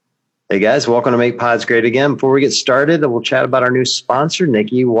Hey guys, welcome to Make Pods Great Again. Before we get started, we'll chat about our new sponsor,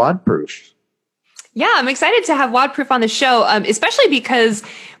 Nikki, WODProof. Yeah, I'm excited to have WODProof on the show, especially because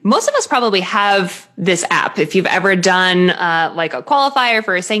most of us probably have this app. If you've ever done like a qualifier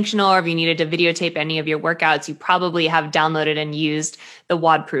for a sanctional, or if you needed to videotape any of your workouts, you probably have downloaded and used the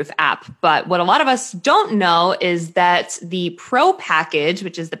WODProof app. But what a lot of us don't know is that the Pro package,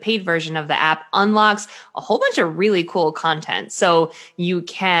 which is the paid version of the app, unlocks a whole bunch of really cool content. So you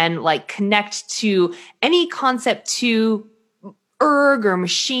can like connect to any Concept 2 erg or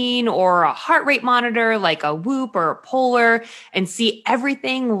machine or a heart rate monitor like a Whoop or a Polar and see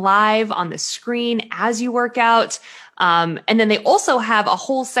everything live on the screen as you work out. And then they also have a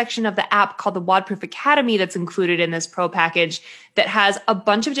whole section of the app called the WODProof Academy that's included in this Pro package that has a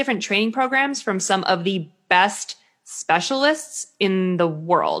bunch of different training programs from some of the best specialists in the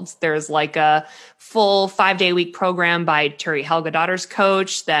world. There's like a full 5-day-a-week program by Turi Helgadottir's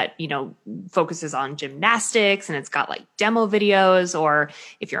coach that, focuses on gymnastics, and it's got like demo videos. Or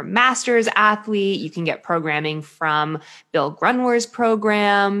if you're a master's athlete, you can get programming from Bill Grunwer's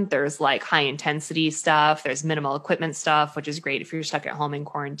program. There's like high intensity stuff. There's minimal equipment stuff, which is great if you're stuck at home in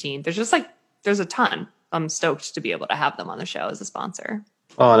quarantine. There's a ton. I'm stoked to be able to have them on the show as a sponsor.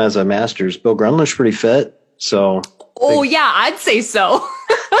 Oh, and as a master's, Bill Grunler's pretty fit. So, yeah, I'd say so.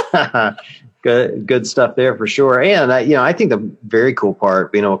 good stuff there for sure. And I think the very cool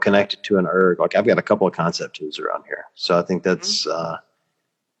part, being able to connect it to an erg. Like I've got a couple of Concept 2s around here, so I think that's a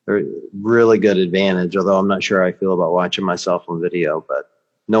really good advantage. Although I'm not sure how I feel about watching myself on video, but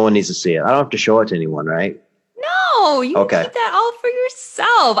no one needs to see it. I don't have to show it to anyone, right? No, you keep that all for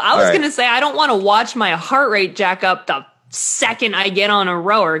yourself. I was going to say I don't want to watch my heart rate jack up the second I get on a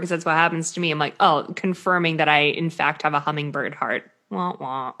rower, because that's what happens to me. I'm like, confirming that I in fact have a hummingbird heart. Wah,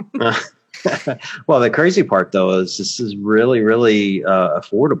 wah. Well, the crazy part though is this is really, really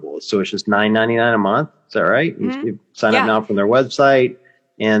affordable. So it's just $9.99 a month. Is that right? Mm-hmm. You sign up now from their website,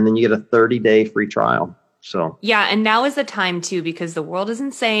 and then you get a 30-day free trial. So yeah, and now is the time too, because the world is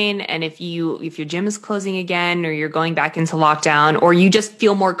insane. And if your gym is closing again, or you're going back into lockdown, or you just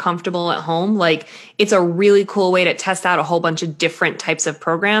feel more comfortable at home, like it's a really cool way to test out a whole bunch of different types of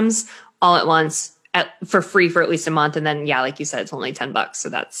programs all at once for free for at least a month. And then, like you said, it's only $10. So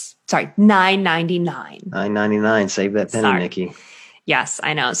that's $9.99. $9.99. Save that penny, Nikki. Yes,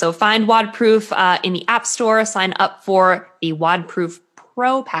 I know. So find WODProof in the App Store. Sign up for the WODProof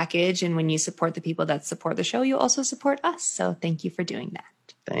Pro package, and when you support the people that support the show, you also support us. So thank you for doing that.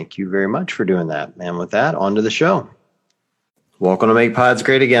 Thank you very much for doing that. And with that, on to the show. Welcome to Make Pods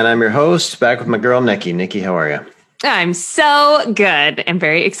Great Again. I'm your host, back with my girl, Nikki. Nikki, how are you? I'm so good and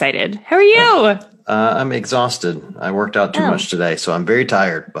very excited. How are you? I'm exhausted. I worked out too much today, so I'm very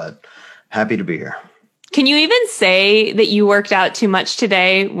tired, but happy to be here. Can you even say that you worked out too much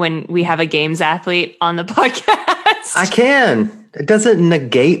today when we have a games athlete on the podcast? I can. It doesn't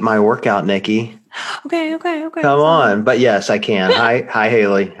negate my workout, Nikki. Okay. Come on. But yes, I can. Hi,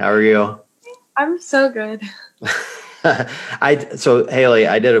 Haley. How are you? I'm so good. So Haley,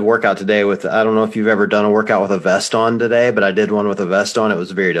 I did a workout today with, I don't know if you've ever done a workout with a vest on today, but I did one with a vest on. It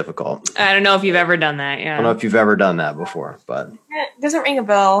was very difficult. I don't know if you've ever done that. Yeah. I don't know if you've ever done that before, but it doesn't ring a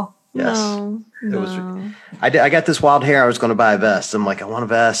bell. Yes. No. It was. I got this wild hair. I was going to buy a vest. I'm like, I want a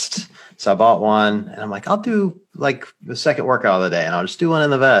vest. So I bought one, and I'm like, I'll do like the second workout of the day, and I'll just do one in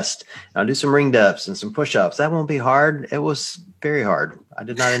the vest. And I'll do some ring dips and some push-ups. That won't be hard. It was very hard. I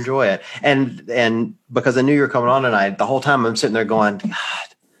did not enjoy it. And because I knew you were coming on tonight, the whole time I'm sitting there going, God,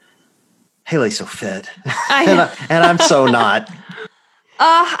 Haley's so fit. and I'm so not.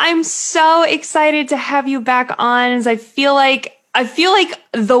 I'm so excited to have you back on, as I feel like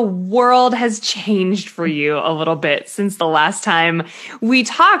the world has changed for you a little bit since the last time we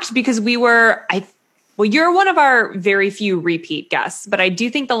talked, because you're one of our very few repeat guests, but I do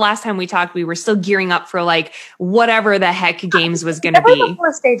think the last time we talked, we were still gearing up for like whatever the heck games was going to be.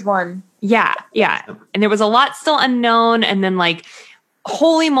 Before stage 1. Yeah. And there was a lot still unknown. And then like,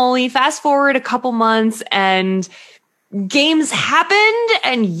 holy moly, fast forward a couple months and games happened,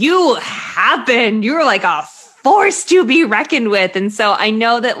 and you happened. You were like a force to be reckoned with. And so I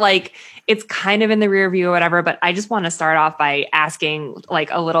know that like it's kind of in the rear view or whatever, but I just want to start off by asking like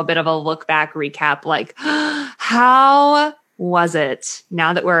a little bit of a look back recap. Like, how was it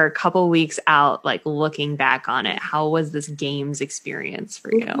now that we're a couple weeks out, like looking back on it? How was this games experience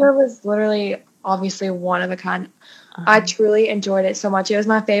for you? It was literally obviously one of a kind. I truly enjoyed it so much. It was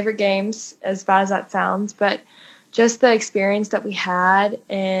my favorite games, as bad as that sounds, but just the experience that we had,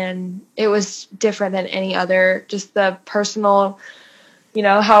 and it was different than any other, just the personal,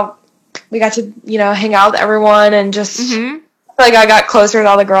 how we got to, hang out with everyone, and just felt like I got closer with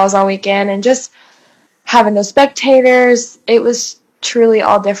all the girls all weekend, and just having no spectators. It was truly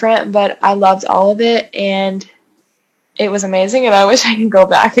all different, but I loved all of it, and it was amazing, and I wish I could go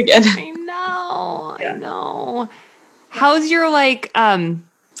back again. I know. How's your I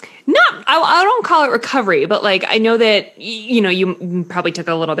don't call it recovery, but like I know that you probably took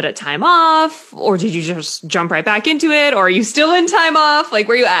a little bit of time off, or did you just jump right back into it, or are you still in time off? Like,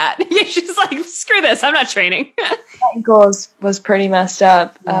 where you at? You're just like, screw this, I'm not training. My ankle was pretty messed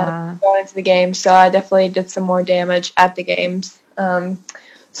up Yeah. going into the game, so I definitely did some more damage at the games.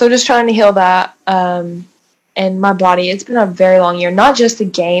 So just trying to heal that. And my body, it's been a very long year, not just the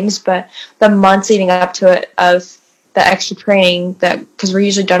games, but the months leading up to it of the extra training, that because we're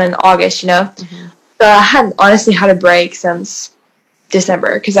usually done in August, Mm-hmm. So I hadn't honestly had a break since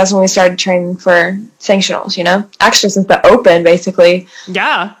December, because that's when we started training for sanctionals, actually since the open, basically.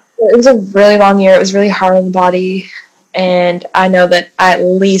 Yeah. It was a really long year. It was really hard on the body, and I know that I at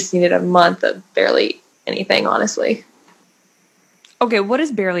least needed a month of barely anything, honestly. Okay, what is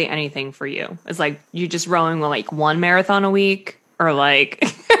barely anything for you? Is like you just rowing like one marathon a week, or like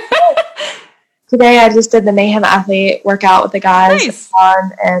Today I just did the Mayhem Athlete workout with the guys. Nice.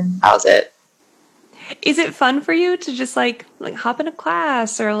 And that was it. Is it fun for you to just like hop in a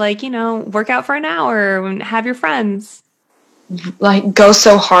class, or work out for an hour and have your friends? Like, go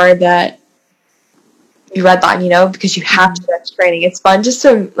so hard that you redline, because you have to do that training. It's fun just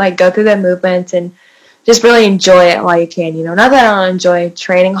to like go through the movements and just really enjoy it while you can, Not that I don't enjoy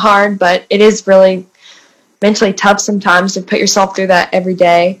training hard, but it is really mentally tough sometimes to put yourself through that every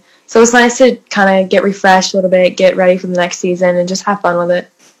day. So it's nice to kind of get refreshed a little bit, get ready for the next season, and just have fun with it.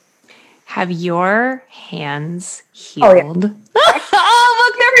 Have your hands Oh, yeah. healed? Oh,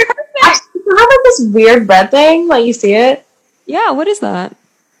 look, they're perfect. I have like this weird red thing, like you see it. Yeah, what is that?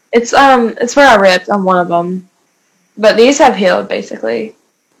 It's where I ripped on one of them, but these have healed basically.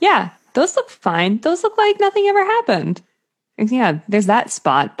 Yeah, those look fine. Those look like nothing ever happened. Yeah, there's that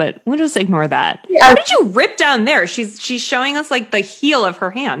spot, but we'll just ignore that. Yeah. How did you rip down there? She's showing us like the heel of her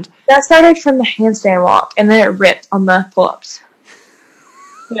hand. That started from the handstand walk, and then it ripped on the pull-ups.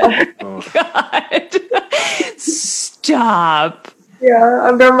 Yeah, God. Stop. yeah,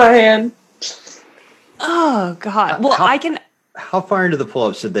 I've done my hand. Oh, God. Well, How far into the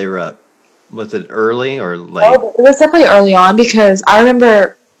pull-ups did they rip? Was it early or late? Oh, it was definitely early on, because I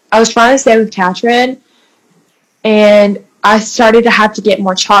remember I was trying to stay with Katrin, and I started to have to get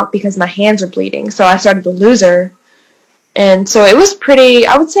more chalk because my hands were bleeding, so I started to lose her. And so it was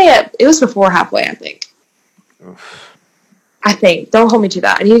I would say it was before halfway, I think. Oof. I think. Don't hold me to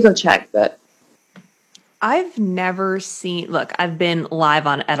that. I need to go check, but I've never seen. Look, I've been live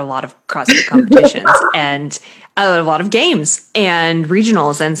at a lot of CrossFit competitions and a lot of games and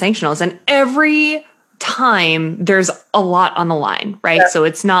regionals and sanctionals, and every time there's a lot on the line, right? Yeah. So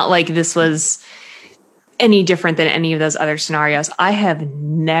it's not like this was any different than any of those other scenarios. I have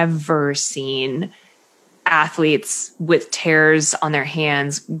never seen athletes with tears on their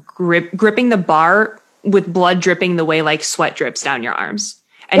hands gripping the bar with blood dripping the way like sweat drips down your arms.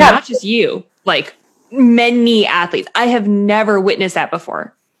 And Yeah. not just you, like many athletes. I have never witnessed that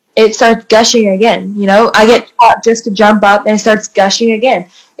before. it starts gushing again. I get taught just to jump up, and it starts gushing again.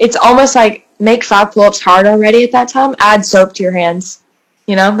 It's almost like make 5 pull-ups hard already at that time. Add soap to your hands.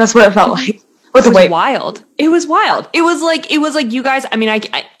 That's what it felt like. With the It was weight. wild. It was wild. It was like you guys. I mean,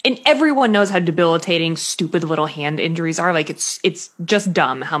 I and everyone knows how debilitating stupid little hand injuries are. Like it's just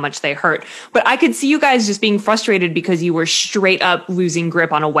dumb how much they hurt. But I could see you guys just being frustrated because you were straight up losing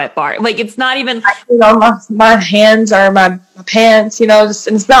grip on a wet bar. Like it's not even. My hands or my pants. And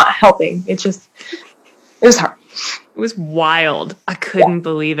it's not helping. It was hard. It was wild. I couldn't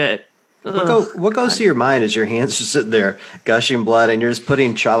believe it. What goes through your mind as your hands just sitting there gushing blood and you're just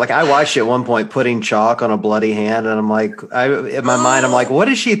putting chalk? Like I watched at one point putting chalk on a bloody hand, and I'm like, in my mind, I'm like, what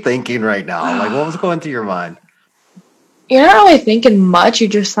is she thinking right now? Like, what was going through your mind? You're not really thinking much. You're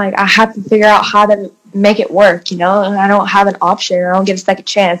just like, I have to figure out how to make it work. And I don't have an option. I don't get a second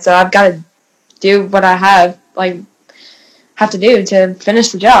chance. So I've got to do what I have to do to finish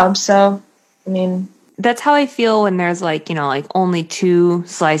the job. So, I mean. That's how I feel when there's like only 2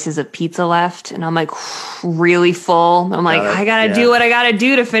 slices of pizza left, and I'm like really full. I'm like, I gotta do what I gotta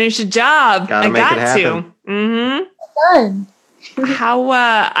do to finish the job. Gotta make it happen. Mm-hmm. Done.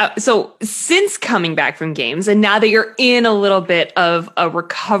 So since coming back from games, and now that you're in a little bit of a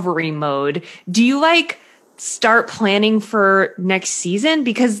recovery mode, do you start planning for next season?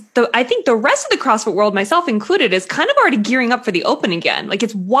 Because I think the rest of the CrossFit world, myself included, is kind of already gearing up for the Open again. Like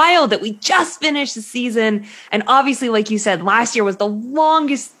it's wild that we just finished the season. And obviously, like you said, last year was the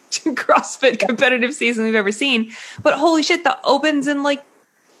longest CrossFit competitive season we've ever seen. But holy shit, that opens in like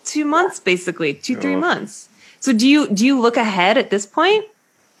 2 months, basically 3 months. So do you look ahead at this point?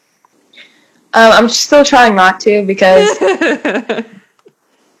 I'm still trying not to because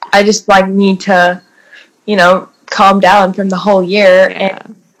I just like need to, calm down from the whole year. Yeah.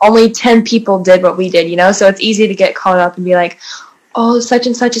 And only 10 people did what we did, so it's easy to get caught up and be like, oh, such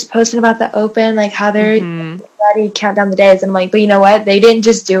and such is posting about the open, like how they're ready to count down the days. And I'm like, but you know what? They didn't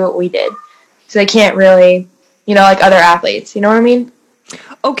just do what we did. So they can't really, like other athletes. You know what I mean?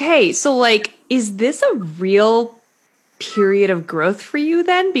 Okay, so like, is this a real period of growth for you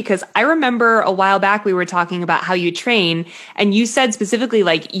then? Because I remember a while back we were talking about how you train, and you said specifically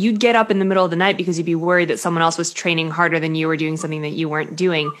like you'd get up in the middle of the night because you'd be worried that someone else was training harder than you or doing something that you weren't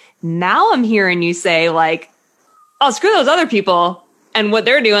doing. Now I'm hearing you say like, oh, screw those other people and what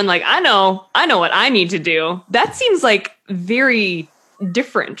they're doing. Like, I know what I need to do. That seems like very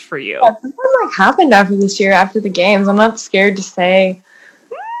different for you. Yeah, something like happened after this year, after the games. I'm not scared to say,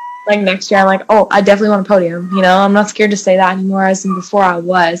 like next year, I'm like, oh, I definitely want a podium. I'm not scared to say that anymore as in before I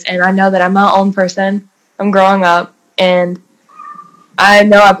was. And I know that I'm my own person. I'm growing up. And I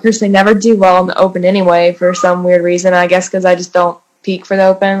know I personally never do well in the open anyway for some weird reason. I guess because I just don't peak for the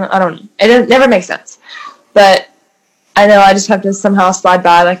open. I don't know. It never makes sense. But I know I just have to somehow slide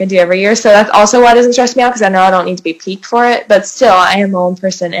by like I do every year. So that's also why it doesn't stress me out, because I know I don't need to be peaked for it. But still, I am my own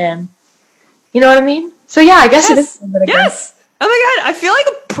person. And you know what I mean? So yeah, I guess it is. Yes. Oh my God, I feel like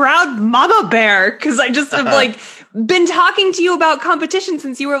a proud mama bear because I just have like been talking to you about competition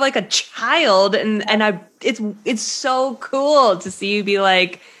since you were like a child, and it's so cool to see you be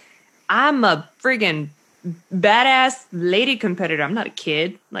like, I'm a friggin' badass lady competitor. I'm not a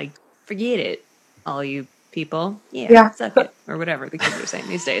kid. Like, forget it, all you people. Yeah. Suck it, or whatever the kids are saying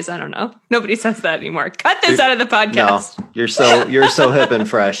these days. I don't know. Nobody says that anymore. Cut this out of the podcast. No, you're so hip and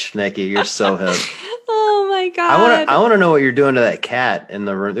fresh, Nikki. You're so hip. Oh my God. I want to know what you're doing to that cat in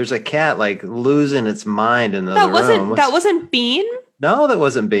the room. There's a cat like losing its mind in the room. That wasn't Bean? No, that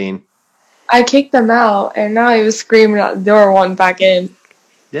wasn't Bean. I kicked them out, and now he was screaming out the door, wanting back in.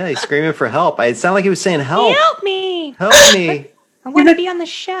 Yeah, he's screaming for help. It sounded like he was saying, help. Help me. Help me. I want to be on the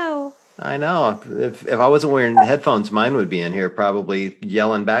show. I know. If I wasn't wearing headphones, mine would be in here probably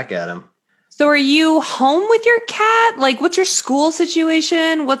yelling back at him. So are you home with your cat? Like, what's your school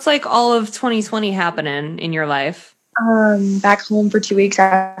situation? What's like all of 2020 happening in your life? Back home for 2 weeks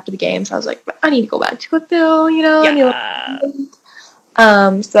after the games. I was like, I need to go back to Cookeville,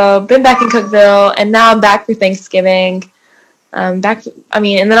 Yeah. So been back in Cookeville, and now I'm back for Thanksgiving. And then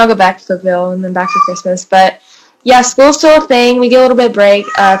I'll go back to Cookeville and then back for Christmas. But yeah, school's still a thing. We get a little bit of break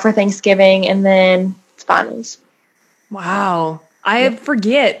for Thanksgiving, and then it's finals. Wow. I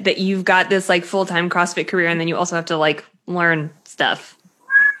forget that you've got this like full-time CrossFit career, and then you also have to like learn stuff.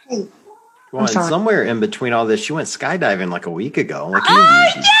 Well, somewhere in between all this, you went skydiving like a week ago. Like,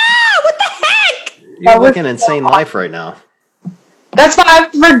 yeah! What the heck? You're living an insane life right now. That's why I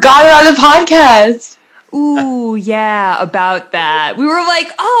forgot about the podcast. Ooh, yeah, about that. We were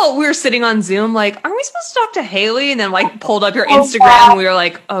like, we were sitting on Zoom, like, aren't we supposed to talk to Haley? And then like pulled up your Instagram, and we were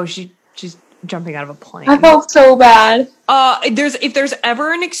like, oh, she's jumping out of a plane. I felt so bad. If there's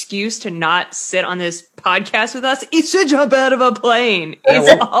ever an excuse to not sit on this podcast with us, it's to jump out of a plane.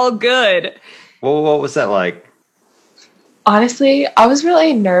 It's all good. Well, what was that like? Honestly, I was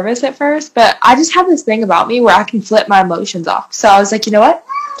really nervous at first, but I just have this thing about me where I can flip my emotions off. So I was like, you know what?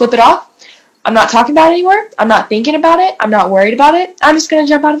 Flip it off. I'm not talking about it anymore. I'm not thinking about it. I'm not worried about it. I'm just going to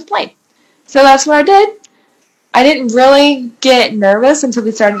jump out of the plane. So that's what I did. I didn't really get nervous until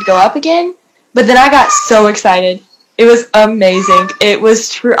we started to go up again. But then I got so excited. It was amazing. It was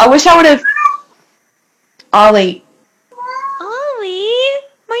true. I wish I would have... Ollie. Ollie?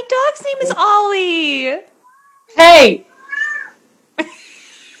 My dog's name is Ollie. Hey!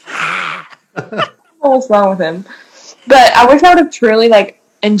 What's wrong with him? But I wish I would have truly,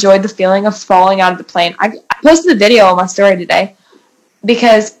 enjoyed the feeling of falling out of the plane. I posted a video on my story today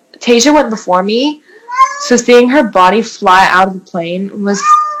because Tasia went before me, so seeing her body fly out of the plane was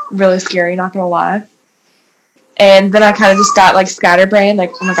really scary, not gonna lie. And then I kind of just got scatterbrained,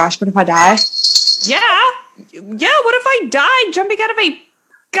 oh my gosh, what if I die? Yeah, what if I died jumping out of a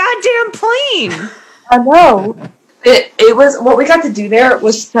goddamn plane? I know. It was, what we got to do there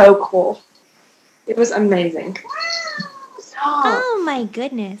was so cool. It was amazing. Oh my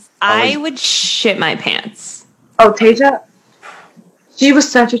goodness. I would shit my pants. Oh, Tasia, she was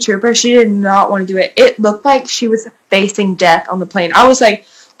such a trooper. She did not want to do it. It looked like she was facing death on the plane. I was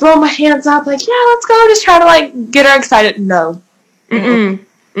throwing my hands up, yeah, let's go. Just trying to get her excited. No. You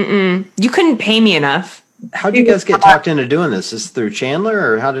couldn't pay me enough How'd you guys get talked into doing this? Is this through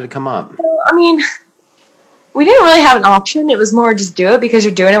Chandler, or how did it come up? I mean, we didn't really have an option. It was more just do it because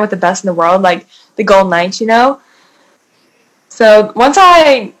you're doing it with the best in the world, like the Golden Knights, So once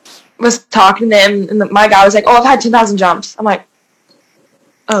I was talking to them, and my guy was like, "Oh, I've had 10,000 jumps." I'm like,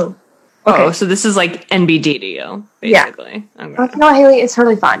 "Oh, okay." Oh, so this is like NBD to you, basically. Yeah. Okay. Like, no, Haley, it's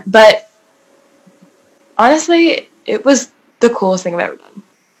totally fine. But honestly, it was the coolest thing I've ever done.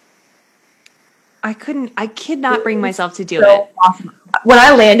 I could not bring myself to do it. Awesome. When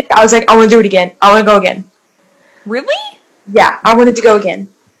I landed, I was like, I want to do it again. I want to go again. Really? Yeah, I wanted to go again.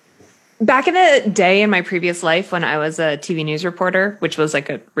 Back in the day in my previous life when I was a TV news reporter, which was like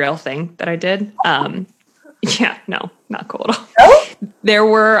a real thing that I did. Yeah, no, not cool at all. No? There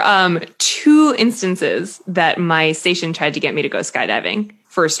were 2 instances that my station tried to get me to go skydiving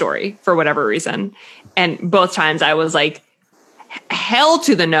for a story for whatever reason. And both times I was like, hell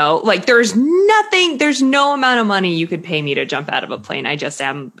to the no. Like there's no amount of money you could pay me to jump out of a plane. I just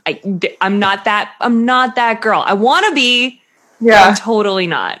am. I'm not that girl. I want to be. Yeah. I'm totally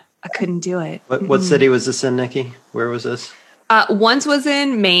not. I couldn't do it. What city was this in, Nikki? Where was this? Once was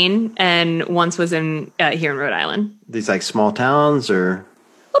in Maine and once was in here in Rhode Island. These like small towns or?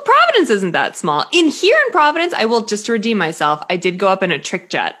 Well, Providence isn't that small. Here in Providence, I will just to redeem myself. I did go up in a trick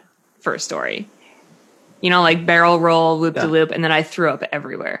jet for a story. Like barrel roll, loop to loop, and then I threw up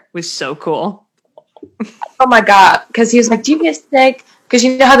everywhere. It was so cool. Oh my God. Because he was like, do you get sick? Because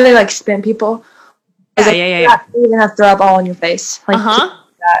you know how they like spin people? Yeah. You even have to throw up all on your face. Like,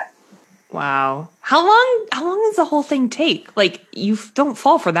 that. Wow. How long does the whole thing take? Like, you don't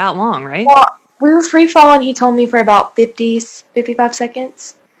fall for that long, right? Well, we were free falling, he told me, for about 55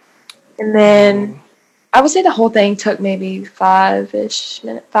 seconds. And then I would say the whole thing took maybe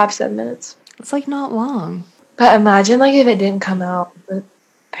 5-7 minutes. It's like not long. But imagine like if it didn't come out the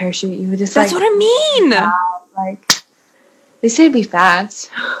parachute, you would just That's what I mean. Like they say it'd be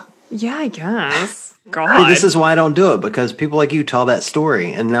fast. Yeah, I guess. God. Hey, this is why I don't do it, because people like you tell that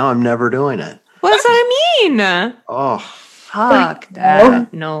story, and now I'm never doing it. What does that mean? Oh, fuck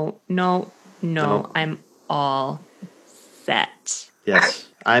that. No. I'm all set. Yes.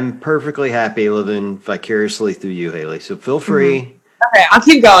 I'm perfectly happy living vicariously through you, Haley. So feel free. Mm-hmm. Okay, I'll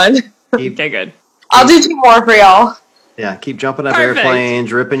keep going. Okay, good. I'll do 2 more for y'all. Yeah, keep jumping up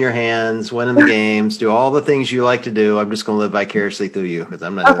airplanes, ripping your hands, winning the games, do all the things you like to do. I'm just going to live vicariously through you because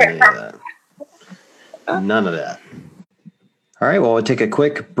I'm not doing any of that. None of that. All right, well, we'll take a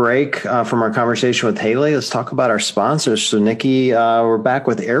quick break from our conversation with Haley. Let's talk about our sponsors. So, Nikki, we're back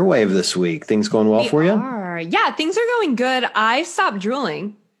with Airwave this week. Things going well for you? Yeah, things are going good. I stopped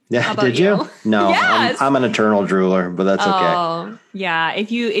drooling. Yeah, did you? No, yes. I'm an eternal drooler, but that's okay. Oh, yeah.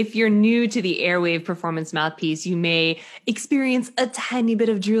 If you're new to the Airwave Performance Mouthpiece, you may experience a tiny bit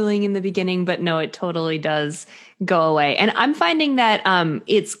of drooling in the beginning, but no, it totally does go away. And I'm finding that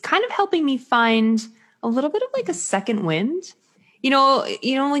it's kind of helping me find a little bit of like a second wind. You know,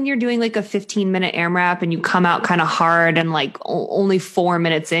 when you're doing like a 15-minute AMRAP and you come out kind of hard and like only 4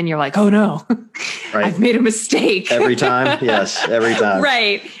 minutes in, you're like, oh no, right. I've made a mistake. Every time. Yes. Every time.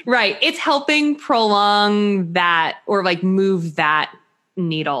 Right. It's helping prolong that or like move that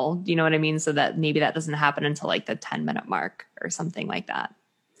needle. You know what I mean? So that maybe that doesn't happen until like the 10-minute mark or something like that.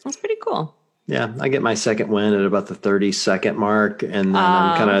 That's pretty cool. Yeah. I get my second win at about the 30-second mark and then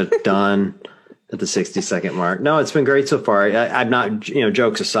I'm kind of done. At the 60-second mark. No, it's been great so far. I'm not,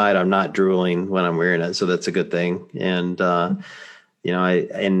 jokes aside, I'm not drooling when I'm wearing it. So that's a good thing. And, I'm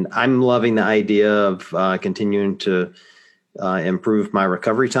loving the idea of continuing to improve my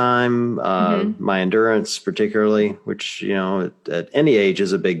recovery time, my endurance particularly, which, at any age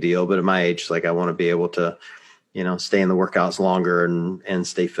is a big deal. But at my age, like I want to be able to, stay in the workouts longer and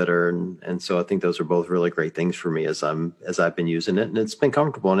stay fitter. And so I think those are both really great things for me as I've been using it, and it's been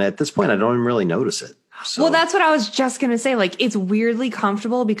comfortable. And at this point, I don't even really notice it. So. Well, that's what I was just going to say. Like, it's weirdly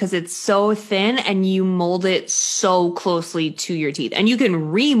comfortable because it's so thin and you mold it so closely to your teeth, and you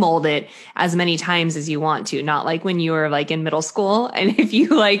can remold it as many times as you want to. Not like when you were like in middle school. And if you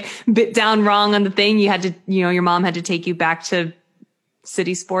like bit down wrong on the thing, you had to, your mom had to take you back to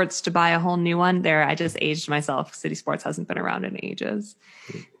City Sports to buy a whole new one. There, I just aged myself. City Sports hasn't been around in ages.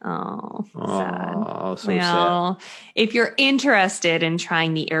 Oh, sad. Oh, so sad. If you're interested in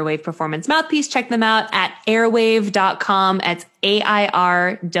trying the Airwave Performance Mouthpiece, check them out at airwave.com. That's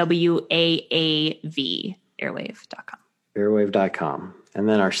AIRWAAV, airwave.com. Airwave.com. And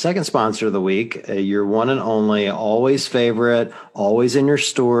then our second sponsor of the week, your one and only, always favorite, always in your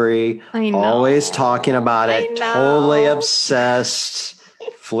story, always talking about it, totally obsessed,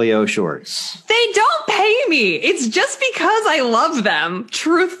 Fleo shorts. They don't pay me. It's just because I love them.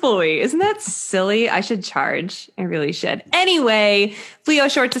 Truthfully. Isn't that silly? I should charge. I really should. Anyway, Fleo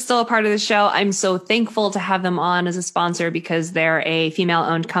Shorts is still a part of the show. I'm so thankful to have them on as a sponsor because they're a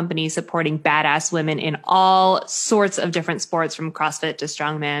female-owned company supporting badass women in all sorts of different sports, from CrossFit to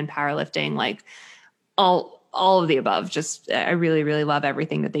strongman, powerlifting, like all of the above. Just, I really, really love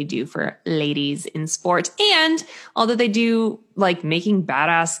everything that they do for ladies in sport, and all that they do, like making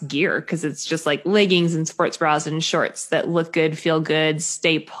badass gear, because it's just like leggings and sports bras and shorts that look good, feel good,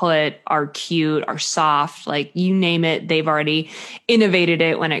 stay put, are cute, are soft, like you name it. They've already innovated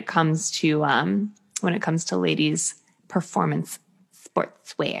it when it comes to ladies performance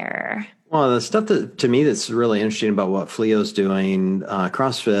sportswear. Well, the stuff that to me that's really interesting about what Fleo's doing,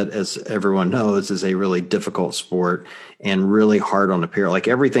 CrossFit, as everyone knows, is a really difficult sport and really hard on the pair. Like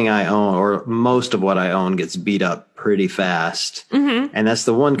everything I own, or most of what I own, gets beat up pretty fast. Mm-hmm. And that's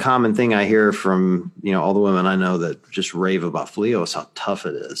the one common thing I hear from, all the women I know that just rave about Fleo is how tough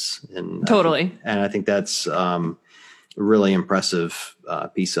it is. And totally. I think that's a really impressive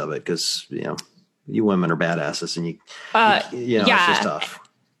piece of it, because, you women are badasses, and it's just tough.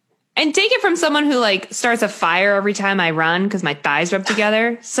 And take it from someone who like starts a fire every time I run because my thighs rub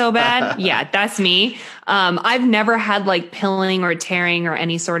together so bad. Yeah, that's me. I've never had like pilling or tearing or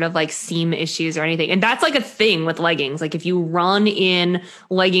any sort of like seam issues or anything. And that's like a thing with leggings. Like if you run in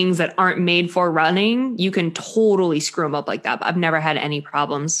leggings that aren't made for running, you can totally screw them up like that. But I've never had any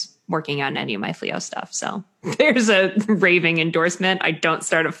problems working on any of my Fleo stuff. So there's a raving endorsement. I don't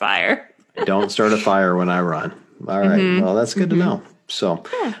start a fire. Don't start a fire when I run. All right. Mm-hmm. Well, that's good to know. So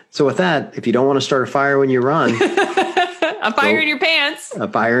with that, if you don't want to start a fire when you run, a fire in your pants,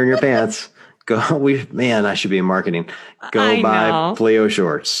 go. I should be in marketing. Go buy Fleo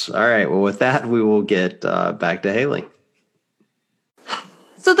shorts. All right. Well, with that, we will get back to Haley.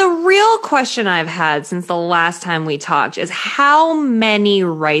 So the real question I've had since the last time we talked is, how many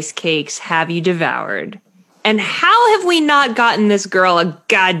rice cakes have you devoured? And how have we not gotten this girl a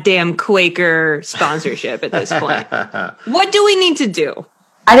goddamn Quaker sponsorship at this point? What do we need to do?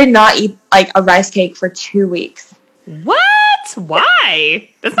 I did not eat like a rice cake for 2 weeks. What? Why?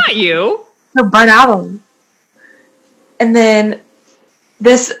 That's not you. I burnt out on them. And then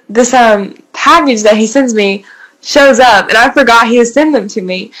this package that he sends me shows up, and I forgot he would send them to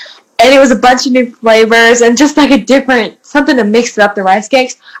me. And it was a bunch of new flavors and just like a different something to mix up the rice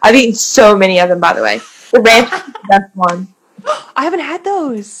cakes. I've eaten so many of them, by the way. The ranch is the best one. I haven't had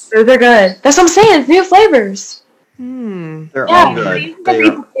those. They're good. That's what I'm saying. It's new flavors. They're all good. They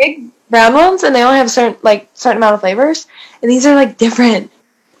are big brown ones, and they only have a certain amount of flavors. And these are like different.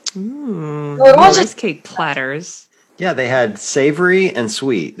 Rice cake platters. Yeah, they had savory and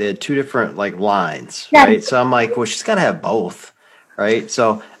sweet. They had two different like lines, right? So I'm like, well, she's got to have both, right?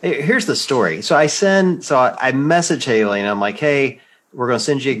 So here's the story. So I message Haley, and I'm like, hey, we're going to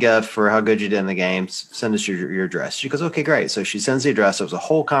send you a gift for how good you did in the games. Send us your address. She goes, okay, great. So she sends the address. It was a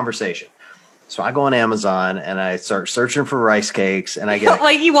whole conversation. So I go on Amazon and I start searching for rice cakes, and I get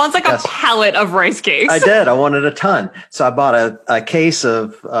like he wants like a pallet of rice cakes. I did. I wanted a ton. So I bought a case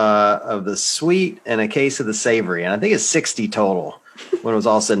of the sweet and a case of the savory, and I think it's 60 total when it was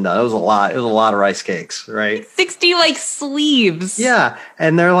all said and done. It was a lot. It was a lot of rice cakes, right? 60 like sleeves. Yeah,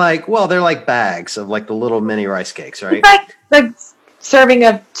 and they're like bags of like the little mini rice cakes, right? Like serving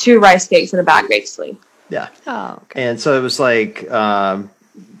of 2 rice cakes in a bag, basically. Yeah. Oh, okay. And so it was like,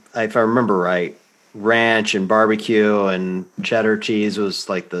 if I remember right, ranch and barbecue and cheddar cheese was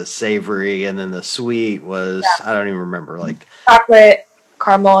like the savory, and then the sweet was, I don't even remember, like chocolate,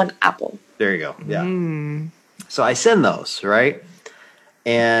 caramel, and apple. There you go. Yeah. So I send those, right?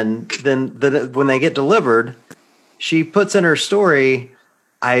 And then when they get delivered, she puts in her story,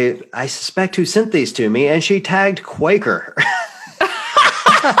 I suspect who sent these to me, and she tagged Quaker.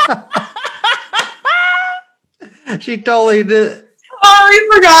 She totally did. Already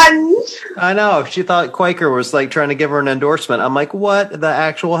forgotten. I know. She thought Quaker was like trying to give her an endorsement. I'm like, what the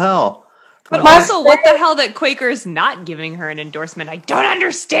actual hell? But also, what the hell that Quaker's not giving her an endorsement? I don't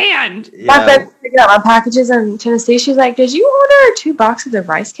understand. My friend picking up my packages in Tennessee. She's like, did you order 2 boxes of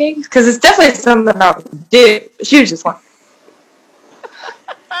rice cakes? Because it's definitely something I did. She was just like,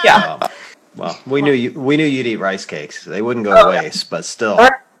 yeah. Well, we knew you'd eat rice cakes. They wouldn't go to waste, but still.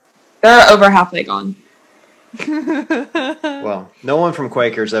 They're over halfway gone. Well, no one from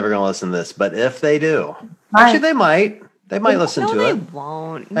Quaker is ever going to listen to this, but if they do, actually they might. They might listen to it. No, they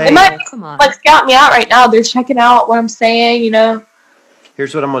won't. Hey. They might come on. like scout me out right now. They're checking out what I'm saying,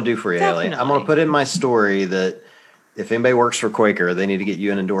 Here's what I'm going to do for you, Haley. I'm going to put in my story that if anybody works for Quaker, they need to get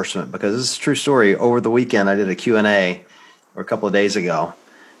you an endorsement, because this is a true story. Over the weekend, I did a Q&A, or a couple of days ago,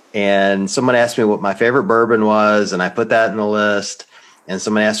 And someone asked me what my favorite bourbon was, and I put that in the list. And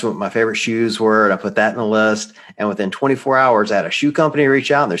someone asked me what my favorite shoes were, and I put that in the list. And within 24 hours, I had a shoe company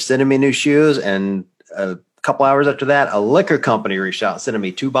reach out, and they're sending me new shoes. And a couple hours after that, a liquor company reached out, sending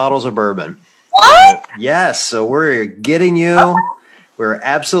me 2 bottles of bourbon. What? Yes. So we're getting you. We're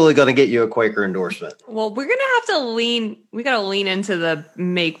absolutely going to get you a Quaker endorsement. Well, we're going to have to we got to lean into the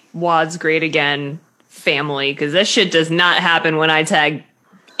make WODs great again family, because this shit does not happen when I tag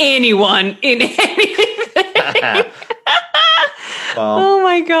anyone in anything. Well, oh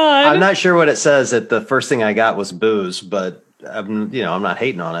my God. I'm not sure what it says that the first thing I got was booze, but I'm not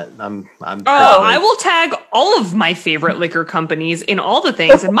hating on it. I'm I will tag all of my favorite liquor companies in all the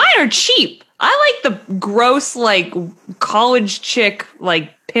things, and mine are cheap. I like the gross, like, college chick,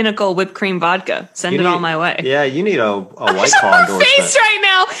 like, Pinnacle whipped cream vodka. Send it all my way. Yeah, you need a White Claw face endorsement. right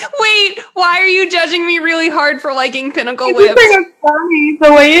now. Wait, why are you judging me really hard for liking Pinnacle You whips? think it's funny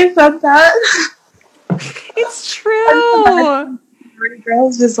the way you said that. It's true.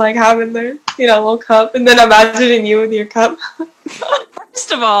 Girls just like having their, little cup, and then imagining you with your cup.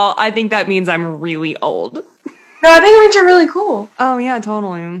 First of all, I think that means I'm really old. No, I think it means you're really cool. Oh yeah,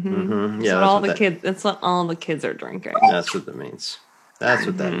 totally. Mm-hmm. Yeah, That's what all the kids are drinking. That's what that means. That's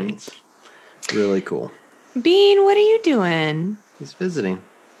what that means. Really cool. Bean, what are you doing? He's visiting.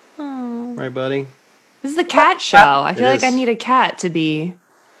 Oh, Right, buddy? this is the cat show. I feel It like I is. need a cat to be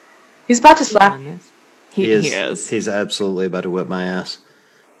He's about to slap. on this. He is. He's absolutely about to whip my ass.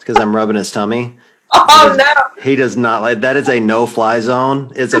 It's because I'm rubbing his tummy. Oh no! He does not like that. Is a no-fly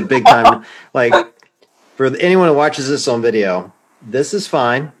zone. It's a big time. Like, for anyone who watches this on video, this is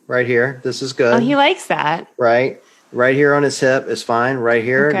fine right here. This is good. Oh, he likes that. Right here on his hip is fine. Right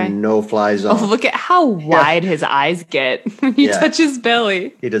here, Okay. no-fly zone. Oh, look at how wide his eyes get when you Yeah. touch his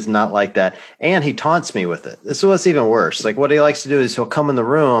belly. He does not like that. And he taunts me with it. This is what's even worse. Like, what he likes to do is he'll come in the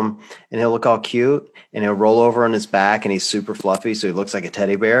room and he'll look all cute and he'll roll over on his back and he's super fluffy, so he looks like a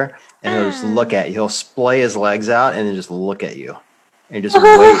teddy bear. And he'll just look at you. He'll splay his legs out and then just look at you and just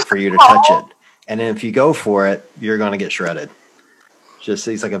wait for you to touch it. And then if you go for it, you're going to get shredded.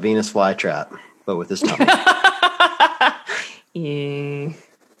 He's like a Venus flytrap, but with his tummy. Yeah.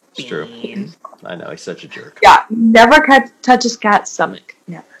 It's true. I know, he's such a jerk. Yeah, never touch his cat's stomach.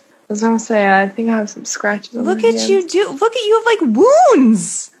 Never. I was gonna say, I think I have some scratches on Look my at hands. you do. Look at you have like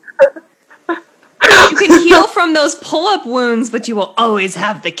wounds. You can heal from those pull-up wounds, but you will always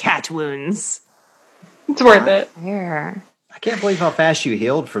have the cat wounds. It's worth it. There. I can't believe how fast you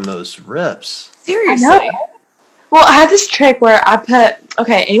healed from those rips. Seriously. I know. Well, I had this trick where I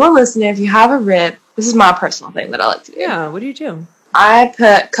okay, anyone listening, if you have a rib, this is my personal thing that I like to do. Yeah, what do you do? I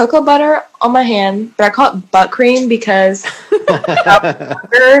put cocoa butter on my hand, but I call it butt cream because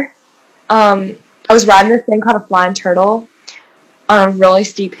I was riding this thing called a flying turtle on a really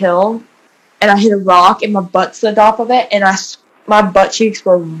steep hill, and I hit a rock and my butt slid off of it, and my butt cheeks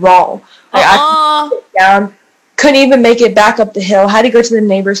were raw. Like I couldn't sit down, couldn't even make it back up the hill. Had to go to the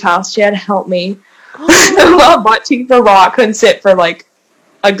neighbor's house. She had to help me. My butt cheeks were raw. I couldn't sit for like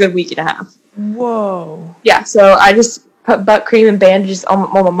a good week and a half. Whoa. Yeah, so I just put butt cream and bandages on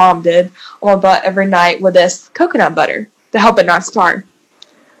my mom did on my butt every night with this coconut butter to help it not scar.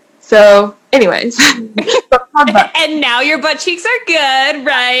 So, anyways, And now your butt cheeks are good,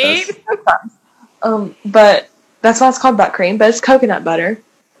 right? but that's why it's called butt cream, but it's coconut butter.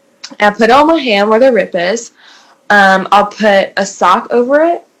 And I put it on my hand where the rip is. I'll put a sock over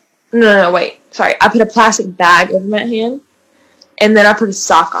it. No, wait. Sorry. I put a plastic bag over my hand, and then I put a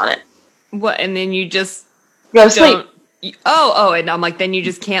sock on it. What? And then you just Go to sleep. don't. Oh, and I'm like, then you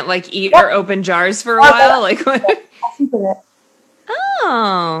just can't like eat or open jars for a while, like what? I'll sleep in it.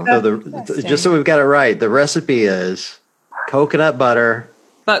 Oh, So just so we've got it right, the recipe is coconut butter,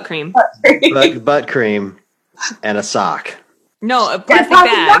 butt cream. butt cream, and a sock. No, a plastic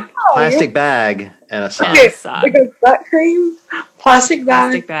bag. Plastic bag and a sock. Okay. sock. It goes butt cream, plastic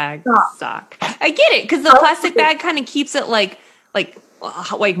bag. Plastic bag, Sock. sock. I get it because the plastic bag kind of keeps it like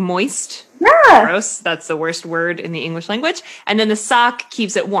moist. Yeah. Gross. That's the worst word in the English language. And then the sock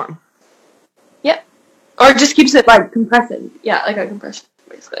keeps it warm. Yep. Or it just keeps it like compressing. Yeah, like a compression,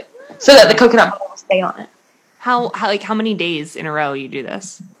 basically. So that the coconut butter will stay on it. How many days in a row you do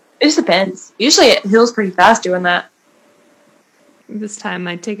this? It just depends. Usually it heals pretty fast doing that. This time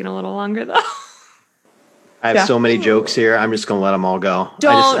might taken a little longer though. I have so many jokes here. I'm just gonna let them all go.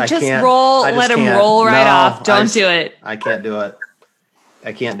 Don't I just can't- roll. I just Let them can't. roll right No, off. Don't do it. I can't do it.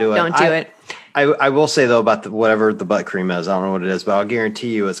 I can't do it. Don't do it. I will say though about whatever the butt cream is. I don't know what it is, but I'll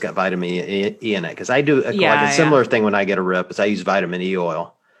guarantee you it's got vitamin E in it because I do like a similar thing when I get a rip. Is I use vitamin E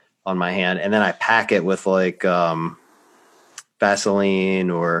oil on my hand and then I pack it with like Vaseline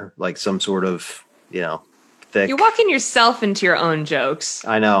or like some sort of, thick. You're walking yourself into your own jokes.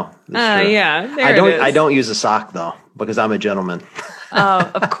 I know. It's true. Yeah. There I don't. It is. I don't use a sock though because I'm a gentleman.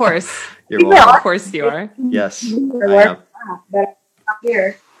 Oh, of course. You're welcome. Of course you are. Yes, I am. But I'm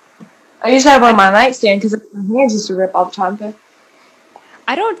here. I used to have one on my nightstand because my hands used to rip all the time. But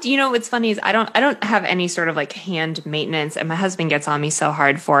I don't, what's funny is I don't have any sort of like hand maintenance, and my husband gets on me so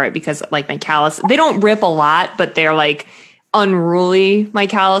hard for it because like my callus, they don't rip a lot, but they're like unruly, my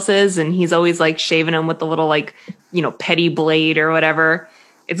calluses, and he's always like shaving them with the little like, petty blade or whatever.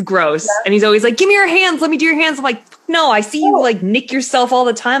 It's gross. Yeah. And he's always like, give me your hands. Let me do your hands. I'm like, no, I see you like nick yourself all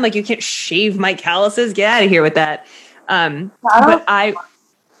the time. Like you can't shave my calluses. Get out of here with that. But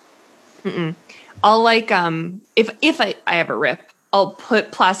I'll like, if I ever rip, I'll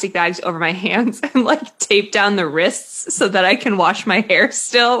put plastic bags over my hands and like tape down the wrists so that I can wash my hair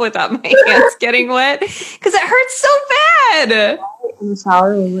still without my hands getting wet. Cause it hurts so bad. In the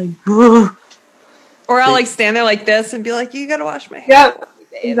shower, like, ugh. Or I'll like stand there like this and be like, you gotta wash my hair. Yep,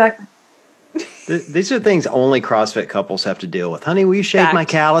 exactly. These are things only CrossFit couples have to deal with. Honey, will you shave my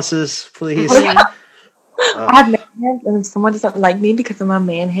calluses, please? I have man hands, and if someone doesn't like me because of my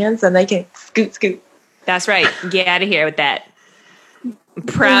man hands, then they can scoot. That's right. Get out of here with that. I'm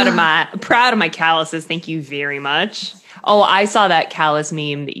proud of my calluses. Thank you very much. Oh, I saw that callus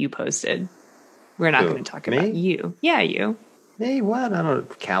meme that you posted. We're not going to talk about you. Yeah, you. Hey, what? I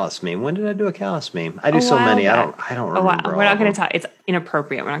don't callus meme. When did I do a callus meme? I do so many. Back. I don't remember. We're not going to talk. It's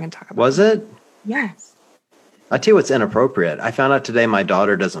inappropriate. We're not going to talk about. Was it? Yes. I tell you what's inappropriate. I found out today my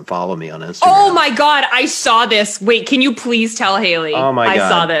daughter doesn't follow me on Instagram. Oh my God, I saw this. Wait, can you please tell Haley? Oh my God. I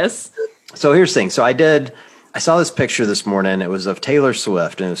saw this. So here's the thing. So I saw this picture this morning. It was of Taylor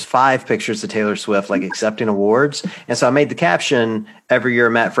Swift, and it was 5 pictures of Taylor Swift, like accepting awards. And so I made the caption, every year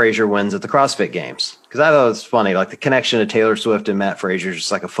Matt Frazier wins at the CrossFit Games. Because I thought it was funny. Like the connection to Taylor Swift and Matt Frazier is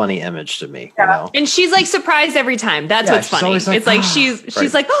just like a funny image to me. You know? And she's like surprised every time. That's what's funny. Like, it's like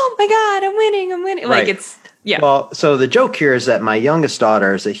she's like, oh my God, I'm winning. Right. Like it's, yeah. Well, so the joke here is that my youngest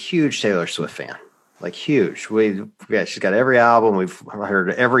daughter is a huge Taylor Swift fan. Like huge. She's got every album. We've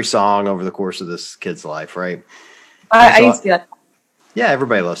heard every song over the course of this kid's life, right? I used to be like, yeah,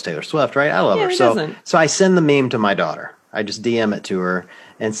 everybody loves Taylor Swift, right? I love her. So I send the meme to my daughter. I just DM it to her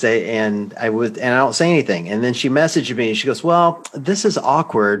and say, and I don't say anything. And then she messaged me and she goes, well, this is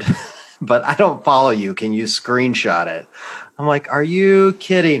awkward, but I don't follow you. Can you screenshot it? I'm like, are you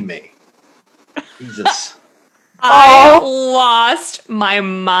kidding me? Jesus. I lost my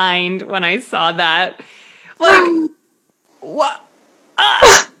mind when I saw that. Like, what?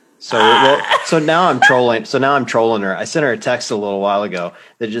 So now I'm trolling. So now I'm trolling her. I sent her a text a little while ago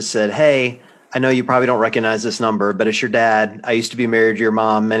that just said, hey, I know you probably don't recognize this number, but it's your dad. I used to be married to your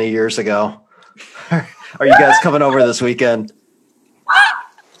mom many years ago. Are you guys coming over this weekend?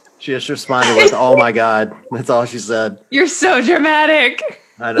 She just responded with, oh my God. That's all she said. You're so dramatic.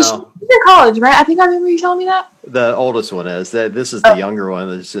 I know. She's in college, right? I think I remember you telling me that. The oldest one is. This is the younger one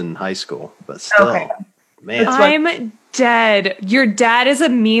that's in high school, but still. Okay. Man. I'm dead. Your dad is a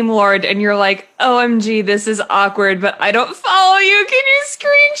meme lord, and you're like, OMG, this is awkward, but I don't follow you. Can you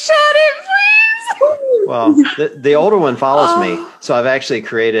screenshot it, please? Well, the older one follows me, so I've actually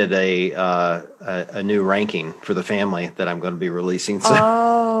created a new ranking for the family that I'm going to be releasing soon.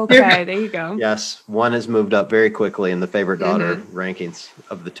 Oh, okay. There you go. Yes, one has moved up very quickly in the favorite daughter rankings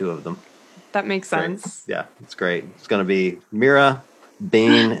of the two of them. That makes sense. Yeah, it's great. It's going to be Mira,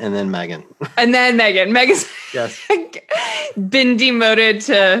 Bean, and then Megan. And then Megan. Megan's been demoted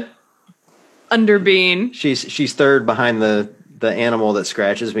to under Bean. She's third behind the animal that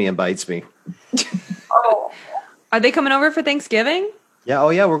scratches me and bites me. Oh. Are they coming over for Thanksgiving? Yeah. Oh,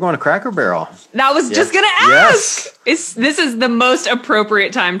 yeah. We're going to Cracker Barrel. I was just going to ask. Yes. This is the most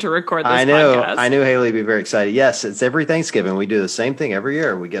appropriate time to record this podcast. I knew Haley would be very excited. Yes, it's every Thanksgiving. We do the same thing every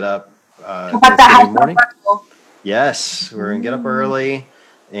year. We get up Thanksgiving morning. Yes, we're going to get up early,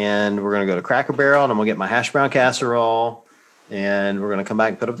 and we're going to go to Cracker Barrel, and I'm going to get my hash brown casserole, and we're going to come back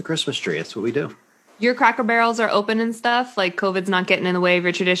and put up the Christmas tree. That's what we do. Your Cracker Barrels are open and stuff? Like COVID's not getting in the way of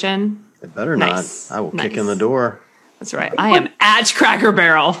your tradition? It better not. I will kick in the door. That's right. I am at Cracker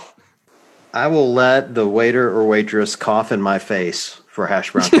Barrel. I will let the waiter or waitress cough in my face for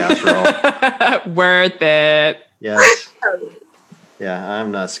hash brown casserole. Worth it. Yes. Yeah, I'm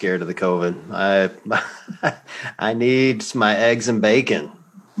not scared of the COVID. I need my eggs and bacon.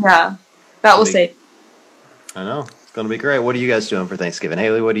 Yeah, that will save. I know. It's going to be great. What are you guys doing for Thanksgiving?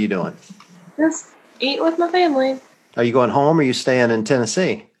 Haley, what are you doing? Just eat with my family. Are you going home or are you staying in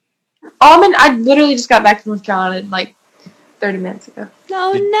Tennessee? I literally just got back to North Carolina like 30 minutes ago.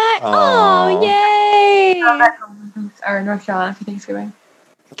 Oh, yay! or North Carolina for Thanksgiving.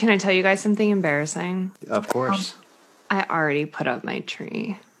 Can I tell you guys something embarrassing? Of course. I already put up my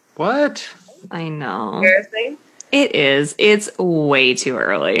tree. What? I know. Embarrassing? It is. It's way too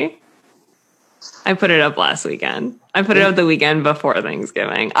early. I put it up last weekend. I put it up the weekend before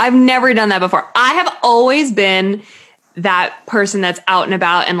Thanksgiving. I've never done that before. I have always been that person that's out and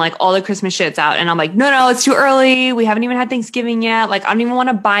about and like all the Christmas shit's out. And I'm like, no, it's too early. We haven't even had Thanksgiving yet. Like, I don't even want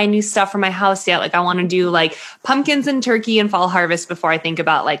to buy new stuff for my house yet. Like, I want to do like pumpkins and turkey and fall harvest before I think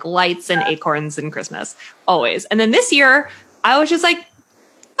about like lights and acorns and Christmas. Always. And then this year, I was just like,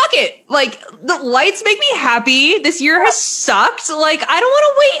 fuck it. Like, the lights make me happy. This year has sucked. Like, I don't want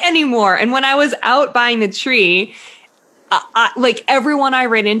to wait anymore. And when I was out buying the tree, like everyone I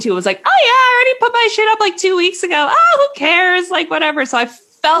ran into was like, oh yeah, I already put my shit up like 2 weeks ago. Oh, who cares? Like, whatever. So I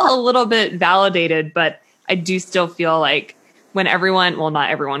felt a little bit validated, but I do still feel like when everyone, well, not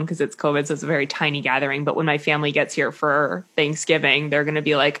everyone because it's COVID, so it's a very tiny gathering, but when my family gets here for Thanksgiving, they're going to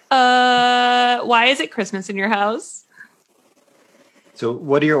be like, why is it Christmas in your house? So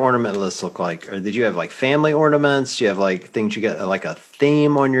what do your ornament lists look like? Or did you have like family ornaments? Do you have like things you get like a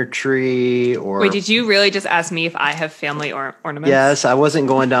theme on your tree? Or Wait, did you really just ask me if I have family ornaments? Yes, I wasn't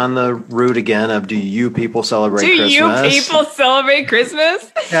going down the route again of do you people celebrate Christmas? Do you people celebrate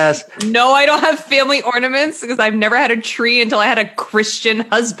Christmas? Yes. No, I don't have family ornaments because I've never had a tree until I had a Christian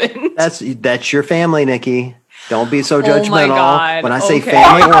husband. That's your family, Nikki. Don't be so judgmental. Oh my God. When I say Okay.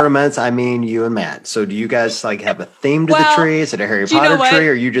 family ornaments, I mean you and Matt. So do you guys like have a theme to the tree? Is it a Harry Potter tree,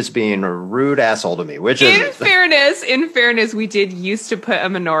 or are you just being a rude asshole to me? Which is it? In fairness, we did used to put a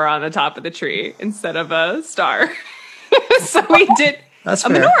menorah on the top of the tree instead of a star. So we did That's a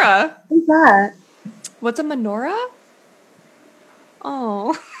fair. menorah. What's that? What's a menorah?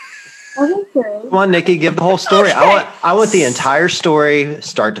 Oh. Come on, Nikki, give the whole story. Okay. I want the entire story,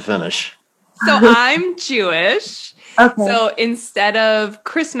 start to finish. So I'm Jewish. Okay. So instead of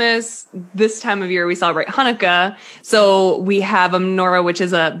Christmas, this time of year we celebrate Hanukkah. So we have a menorah, which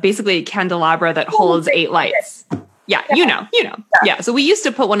is basically a candelabra that holds 8 lights. Yeah, you know. Yeah. So we used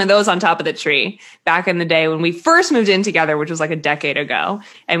to put one of those on top of the tree back in the day when we first moved in together, which was like a decade ago.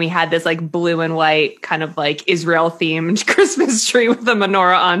 And we had this like blue and white kind of like Israel themed Christmas tree with a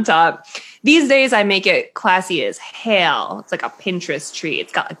menorah on top. These days I make it classy as hell. It's like a Pinterest tree.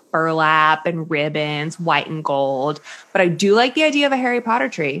 It's got like burlap and ribbons, white and gold. But I do like the idea of a Harry Potter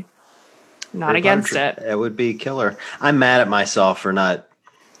tree. Not Harry against Potter it. It would be killer. I'm mad at myself for not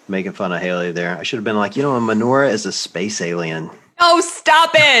making fun of Haley there. I should have been like, a menorah is a space alien. Oh,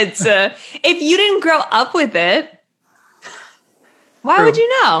 stop it. If you didn't grow up with it, why True. would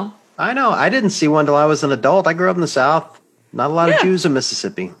you know? I know. I didn't see one till I was an adult. I grew up in the South. Not a lot of Jews in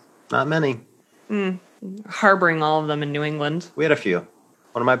Mississippi. Not many. Harboring all of them in New England. We had a few.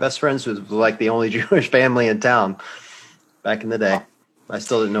 One of my best friends was like the only Jewish family in town back in the day. I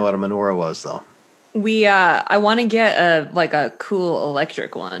still didn't know what a menorah was, though. I want to get a cool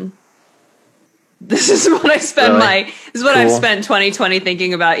electric one. This is what I spend Really? this is what I've spent 2020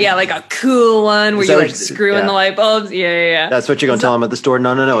 thinking about. Yeah, like a cool one where Is you that like what- screw in yeah. the light bulbs. Yeah. That's what you're going to tell them at the store?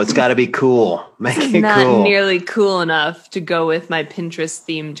 No. It's got to be cool. Make it Not cool. nearly cool enough to go with my Pinterest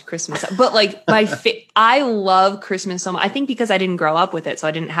themed Christmas. But like I love Christmas so much. I think because I didn't grow up with it, so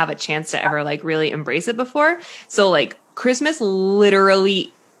I didn't have a chance to ever like really embrace it before. So like Christmas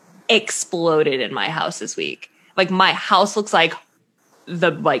literally exploded in my house this week. Like my house looks like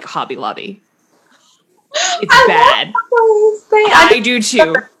the like Hobby Lobby. It's bad. I do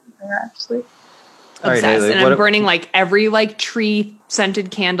too. Actually. All right, Obsessed. Haley, And I'm burning like every like tree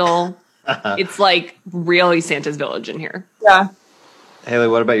scented candle. It's like really Santa's village in here. Yeah. Haley,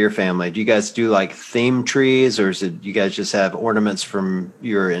 what about your family? Do you guys do like theme trees, or is it you guys just have ornaments from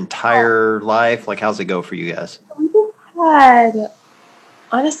your entire life? Like, how's it go for you guys? We just had,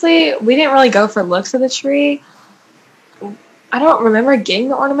 honestly, we didn't really go for looks of the tree. I don't remember getting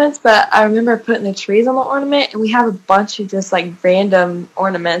the ornaments, but I remember putting the trees on the ornament, and we have a bunch of just like random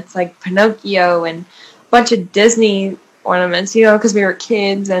ornaments, like Pinocchio and a bunch of Disney ornaments, because we were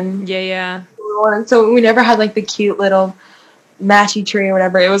kids and Yeah. so we never had like the cute little matchy tree or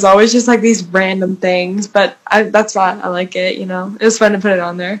whatever. It was always just like these random things, but that's why I like it. It was fun to put it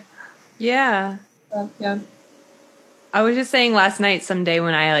on there. Yeah. Yeah. I was just saying last night, someday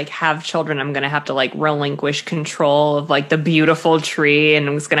when I like have children, I'm going to have to like relinquish control of like the beautiful tree. And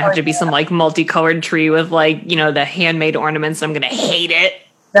it's going to have to be some like multicolored tree with like, the handmade ornaments. I'm going to hate it.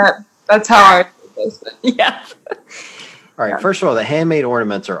 That's how I is. Yeah. All right. First of all, the handmade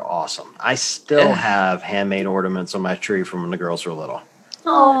ornaments are awesome. I still have handmade ornaments on my tree from when the girls were little.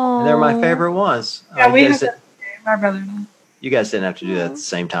 Oh, And they're my favorite ones. Yeah, we you, have guys, my brother. you guys didn't have to do that at the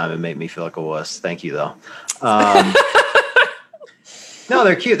same time and make me feel like a wuss. Thank you, though. No,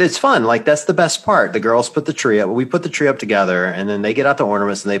 they're cute. It's fun. Like, that's the best part. The girls put the tree up. We put the tree up together, and then they get out the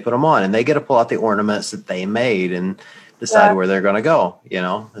ornaments and they put them on, and they get to pull out the ornaments that they made and decide where they're going to go.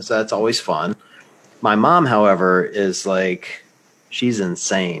 So that's always fun. My mom, however, is like, she's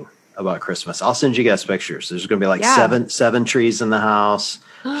insane about Christmas. I'll send you guys pictures. There's going to be like seven trees in the house.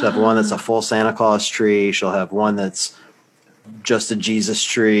 She'll have one that's a full Santa Claus tree. She'll have one that's just a Jesus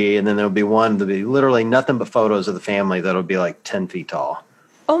tree, and then there'll be one that'll be literally nothing but photos of the family that'll be like 10 feet tall.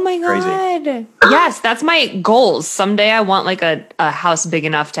 Oh my God. Yes, that's my goals. Someday I want like a house big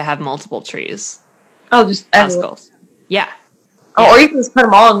enough to have multiple trees. Oh, just house goals. Yeah. Oh, or you can just put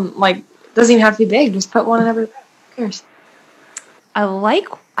them all in, like, doesn't even have to be big. Just put one in every. Who cares? I like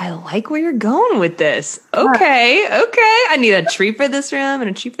where you're going with this. Okay. I need a tree for this room and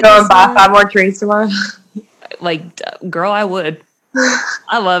a tree for this room. Go and buy 5 more trees tomorrow. Like, girl, I would.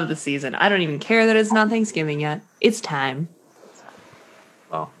 I love the season. I don't even care that it's not Thanksgiving yet. It's time.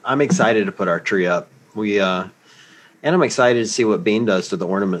 Well, I'm excited to put our tree up. And I'm excited to see what Bean does to the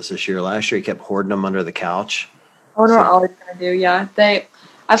ornaments this year. Last year, he kept hoarding them under the couch. I wonder what Ollie's gonna do. Yeah,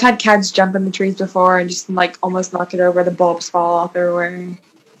 I've had cats jump in the trees before and just like almost knock it over. The bulbs fall off everywhere.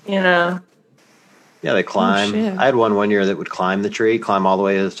 Yeah, they climb. Oh, I had one year that would climb the tree, climb all the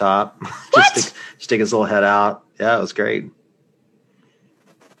way to the top. What? Just stick his little head out. Yeah, it was great.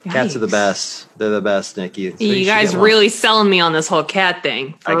 Yikes. Cats are the best. They're the best, Nikki. So you guys really selling me on this whole cat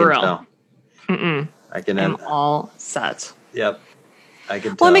thing. For real. Tell. I can I'm all set. Yep. I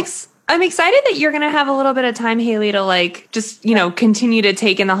can tell. Well, I'm excited that you're going to have a little bit of time, Haley, to like just, continue to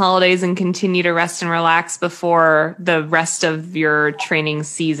take in the holidays and continue to rest and relax before the rest of your training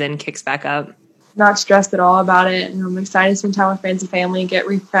season kicks back up. Not stressed at all about it. And I'm excited to spend time with friends and family and get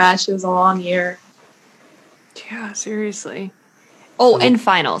refreshed. It was a long year. Yeah, seriously. Oh, and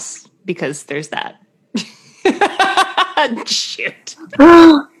finals, because there's that. Shit.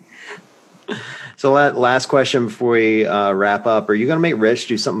 So last question before we wrap up. Are you going to make Rich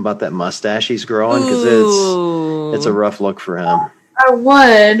do something about that mustache he's growing? Because it's a rough look for him. I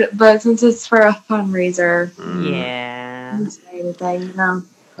would, but since it's for a fundraiser. Yeah. I didn't say anything,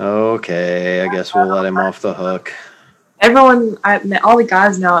 Okay, I guess we'll let him off the hook. Everyone, all the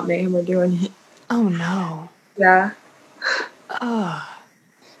guys now at Mayhem are doing it. Oh, no. Yeah. Oh.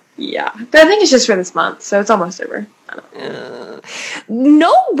 Yeah. But I think it's just for this month, so it's almost over.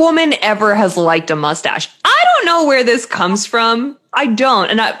 No woman ever has liked a mustache. I don't know where this comes from. I don't.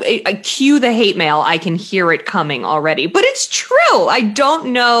 And I cue the hate mail. I can hear it coming already. But it's true. I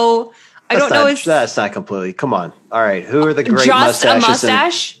don't know. That's not completely. Come on. All right. Who are the great just mustaches? A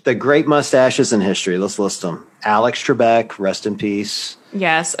mustache? The great mustaches in history. Let's list them. Alex Trebek, rest in peace.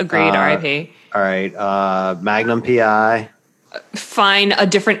 Yes, agreed. R.I.P. All right. Magnum PI. Fine. A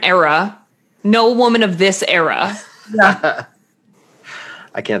different era. No woman of this era. Yeah.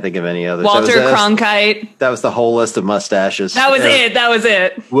 I can't think of any others. Walter Cronkite. That was the whole list of mustaches. That was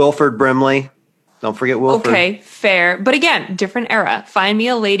it. Wilford Brimley. Don't forget Wilford. Okay, fair. But again, different era. Find me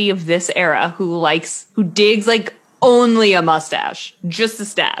a lady of this era who digs like only a mustache. Just a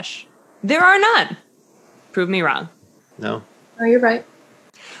stash. There are none. Prove me wrong. No. Oh, you're right.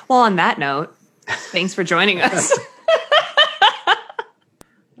 Well, on that note, thanks for joining us.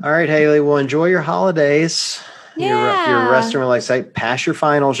 All right, Haley. Well, enjoy your holidays. Yeah. Your rest and relax. Pass your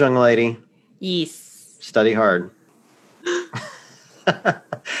finals, young lady. Yes. Study hard.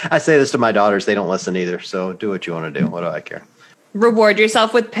 I say this to my daughters. They don't listen either. So do what you want to do. What do I care? Reward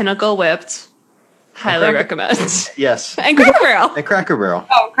yourself with Pinnacle Whipped. Highly recommend. Yes. And Cracker Barrel. And Cracker Barrel.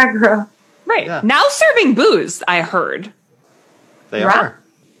 Oh, Cracker Barrel. Right. Yeah. Now serving booze, I heard. They are.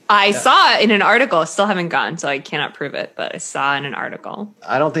 I saw it in an article. Still haven't gone, so I cannot prove it, but I saw in an article.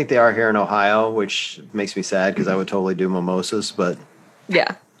 I don't think they are here in Ohio, which makes me sad because I would totally do mimosas, but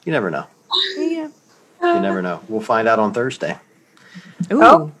Yeah. you never know. Yeah. You never know. We'll find out on Thursday. Ooh.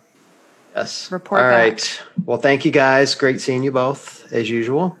 Oh. Yes. Report All back. right. Well, thank you guys. Great seeing you both, as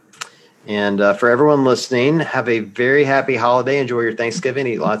usual. And for everyone listening, have a very happy holiday. Enjoy your Thanksgiving.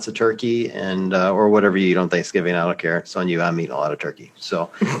 Eat lots of turkey and or whatever you eat on Thanksgiving. I don't care. It's on you. I'm eating a lot of turkey.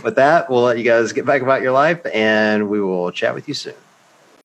 So with that, we'll let you guys get back about your life, and we will chat with you soon.